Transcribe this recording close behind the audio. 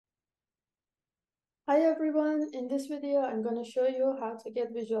Hi everyone, in this video I'm going to show you how to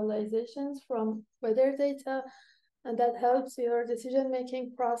get visualizations from weather data, and that helps your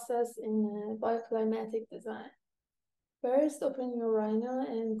decision-making process in bioclimatic design. First, open your Rhino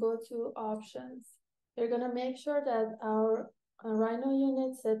and go to options. You're going to make sure that our Rhino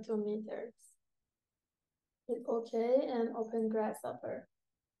unit set to meters. Hit OK and open Grasshopper.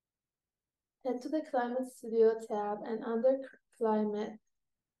 Head to the ClimateStudio tab and under Climate,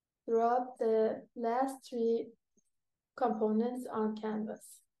 drop the last three components on canvas.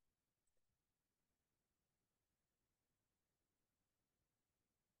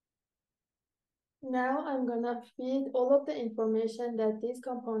 Now I'm gonna feed all of the information that these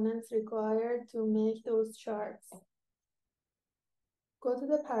components require to make those charts. Go to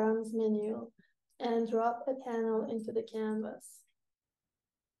the params menu and drop a panel into the canvas.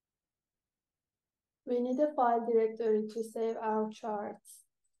 We need a file directory to save our charts.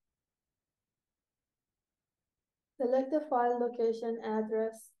 Select the file location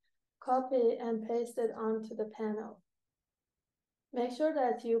address, copy and paste it onto the panel. Make sure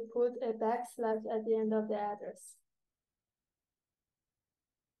that you put a backslash at the end of the address.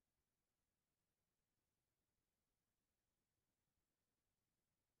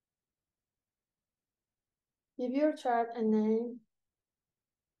 Give your chart a name.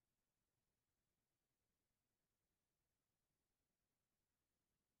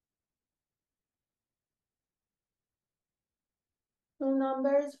 Two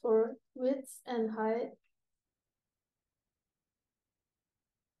numbers for width and height.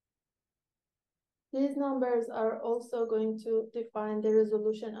 These numbers are also going to define the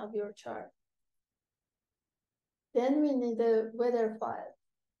resolution of your chart. Then we need a weather file.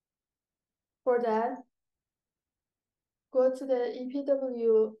 For that, go to the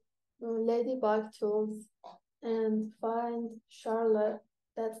EPW Ladybug tools and find Charlotte.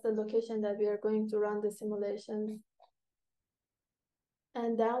 That's the location that we are going to run the simulations.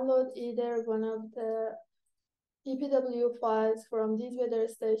 And download either one of the EPW files from these weather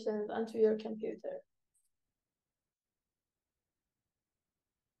stations onto your computer.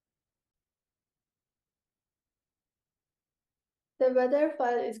 The weather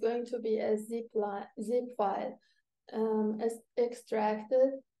file is going to be a zip file.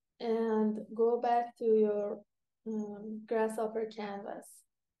 Extracted and go back to your Grasshopper canvas.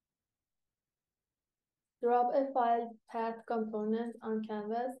 Drop a file path component on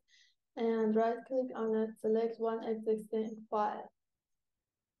canvas and right-click on it, select one existing file.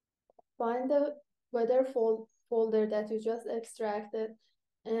 Find the weather folder that you just extracted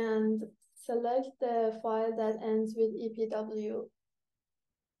and select the file that ends with EPW.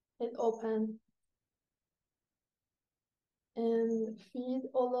 Hit open and feed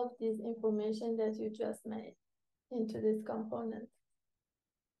all of this information that you just made into this component.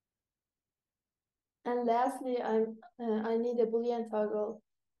 And lastly, I need a Boolean toggle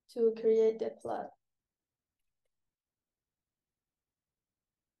to create the plot.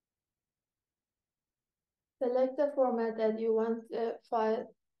 Select the format that you want the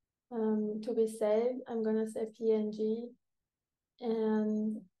file to be saved. I'm going to say PNG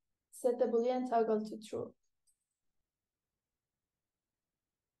and set the Boolean toggle to true.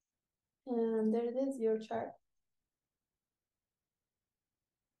 And there it is, your chart.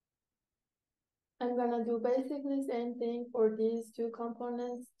 I'm going to do basically the same thing for these two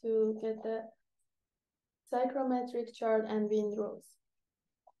components to get the psychrometric chart and windrows.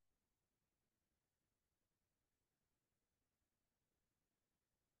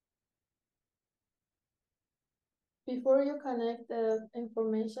 Before you connect the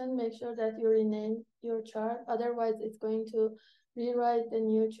information, make sure that you rename your chart. Otherwise, it's going to rewrite the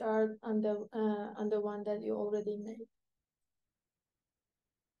new chart on the one that you already made.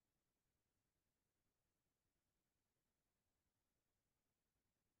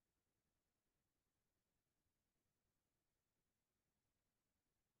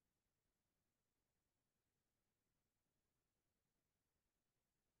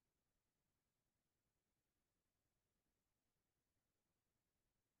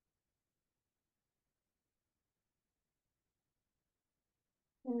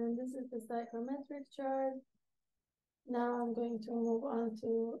 And this is the psychrometric chart. Now I'm going to move on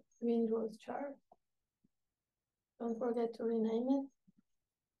to windrows chart. Don't forget to rename it.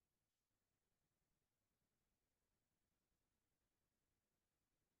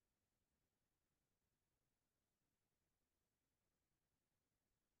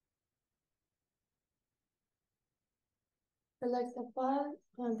 Select the file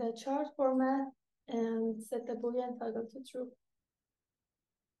and the chart format and set the Boolean toggle to true.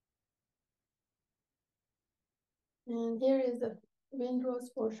 And here is the windrows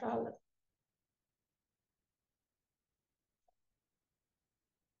for Charlotte.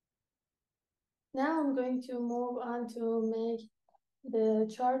 Now I'm going to move on to make the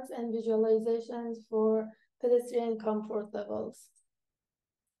charts and visualizations for pedestrian comfort levels.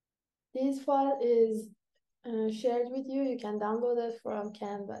 This file is shared with you. You can download it from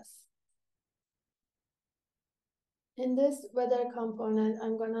Canvas. In this weather component,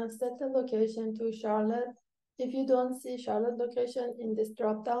 I'm gonna set the location to Charlotte. If you don't see Charlotte location in this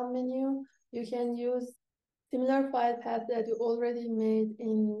drop-down menu, you can use similar file path that you already made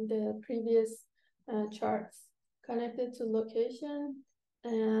in the previous charts. Connect it to location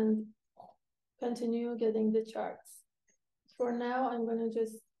and continue getting the charts. For now, I'm gonna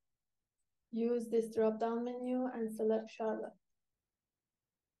just use this drop-down menu and select Charlotte.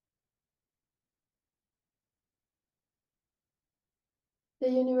 The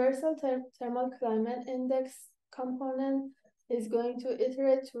Universal Thermal Climate Index component is going to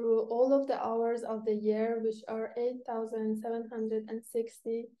iterate through all of the hours of the year, which are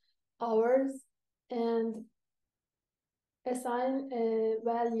 8,760 hours, and assign a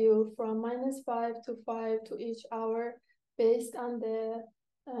value from -5 to 5 to each hour based on the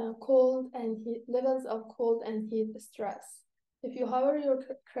cold and heat levels of cold and heat stress. If you hover your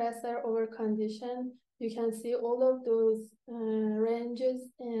cursor over condition, you can see all of those ranges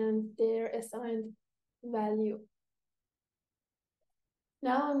and their assigned value.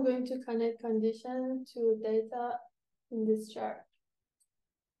 Now I'm going to connect condition to data in this chart.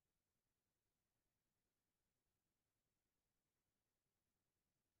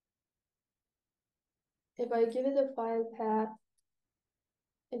 If I give it a file path,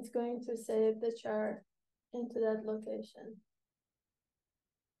 it's going to save the chart into that location.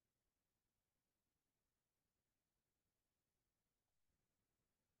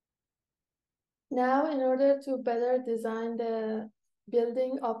 Now, in order to better design the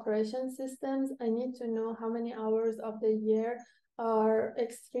building operation systems, I need to know how many hours of the year are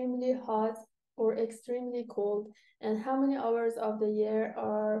extremely hot or extremely cold, and how many hours of the year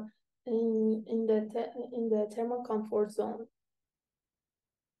are in the thermal comfort zone.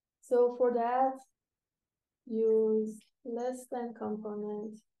 So for that, use less than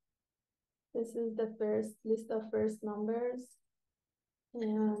component. This is the first list of first numbers,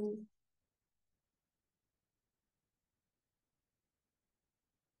 and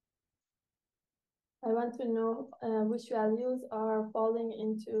I want to know which values are falling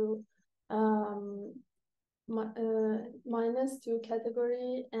into -2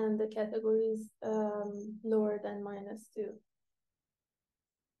 category and the categories lower than -2,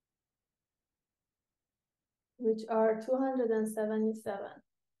 which are 277.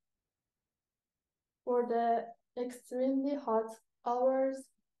 For the extremely hot hours,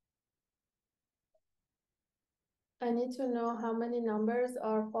 I need to know how many numbers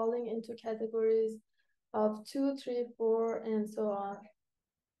are falling into categories of 2, 3, 4, and so on.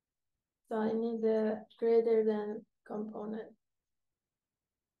 So I need the greater than component.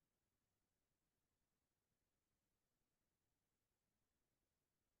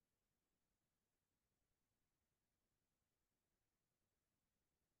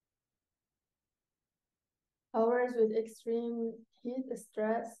 Hours with extreme heat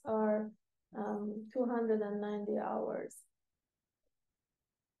stress are 290 hours.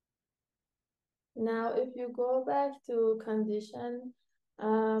 Now, if you go back to condition,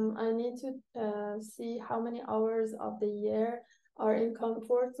 I need to see how many hours of the year are in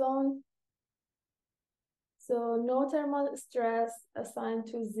comfort zone. So no thermal stress assigned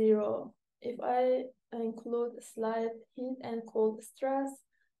to 0. If I include slight heat and cold stress,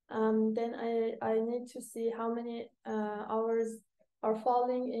 then I need to see how many hours are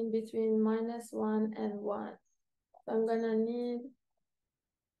falling in between -1 and 1. So I'm gonna need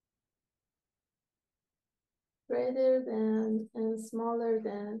greater than and smaller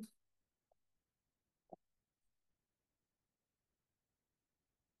than.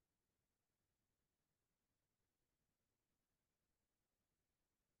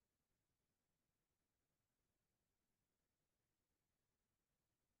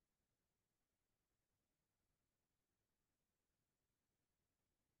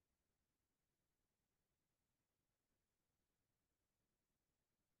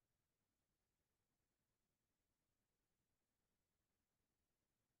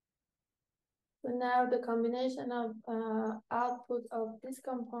 So now the combination of output of these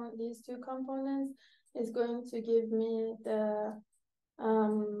two components is going to give me the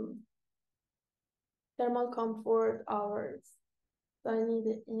thermal comfort hours. So I need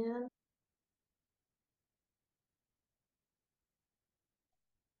the N.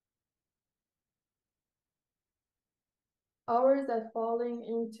 Hours that falling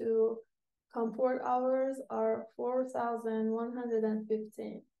into comfort hours are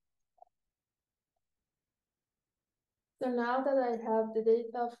 4,115. So now that I have the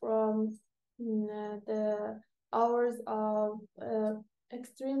data from the hours of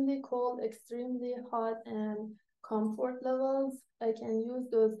extremely cold, extremely hot, and comfort levels, I can use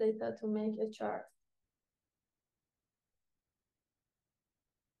those data to make a chart.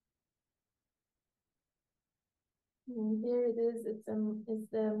 And here it is. It's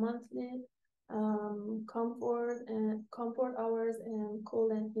the monthly comfort hours and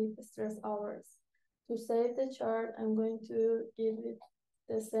cold and heat stress hours. To save the chart, I'm going to give it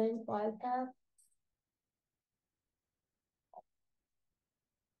the same file path.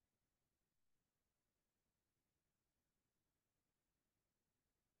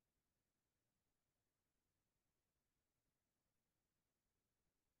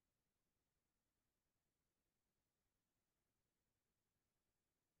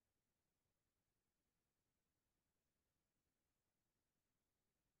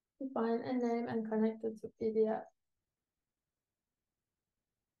 Define a name and connect it to PDF.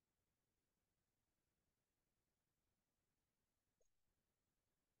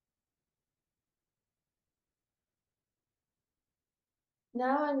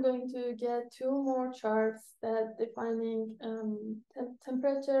 Now I'm going to get two more charts that defining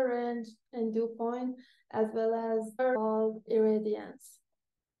temperature range and dew point, as well as called irradiance.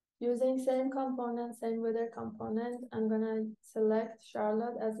 Using same component, same weather component, I'm gonna select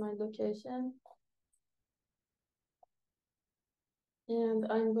Charlotte as my location. And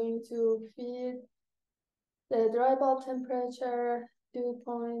I'm going to feed the dry bulb temperature, dew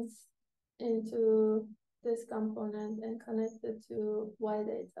points into this component and connect it to Y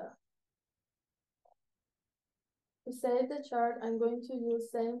data. To save the chart, I'm going to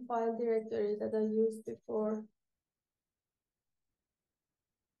use same file directory that I used before.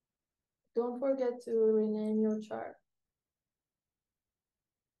 Don't forget to rename your chart.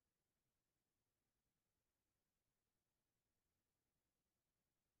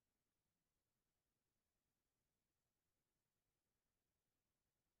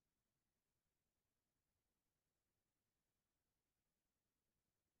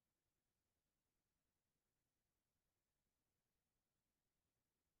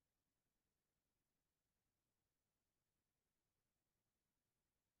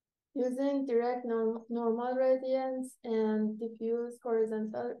 Using direct normal irradiance and diffuse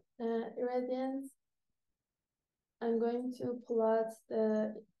horizontal irradiance, I'm going to plot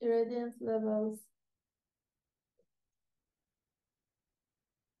the irradiance levels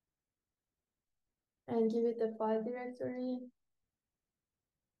and give it a file directory.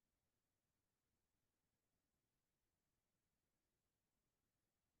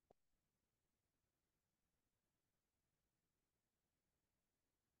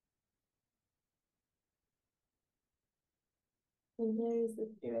 And here is the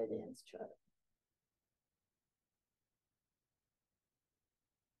irradiance chart.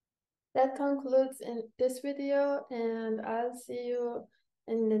 That concludes in this video, and I'll see you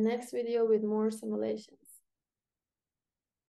in the next video with more simulations.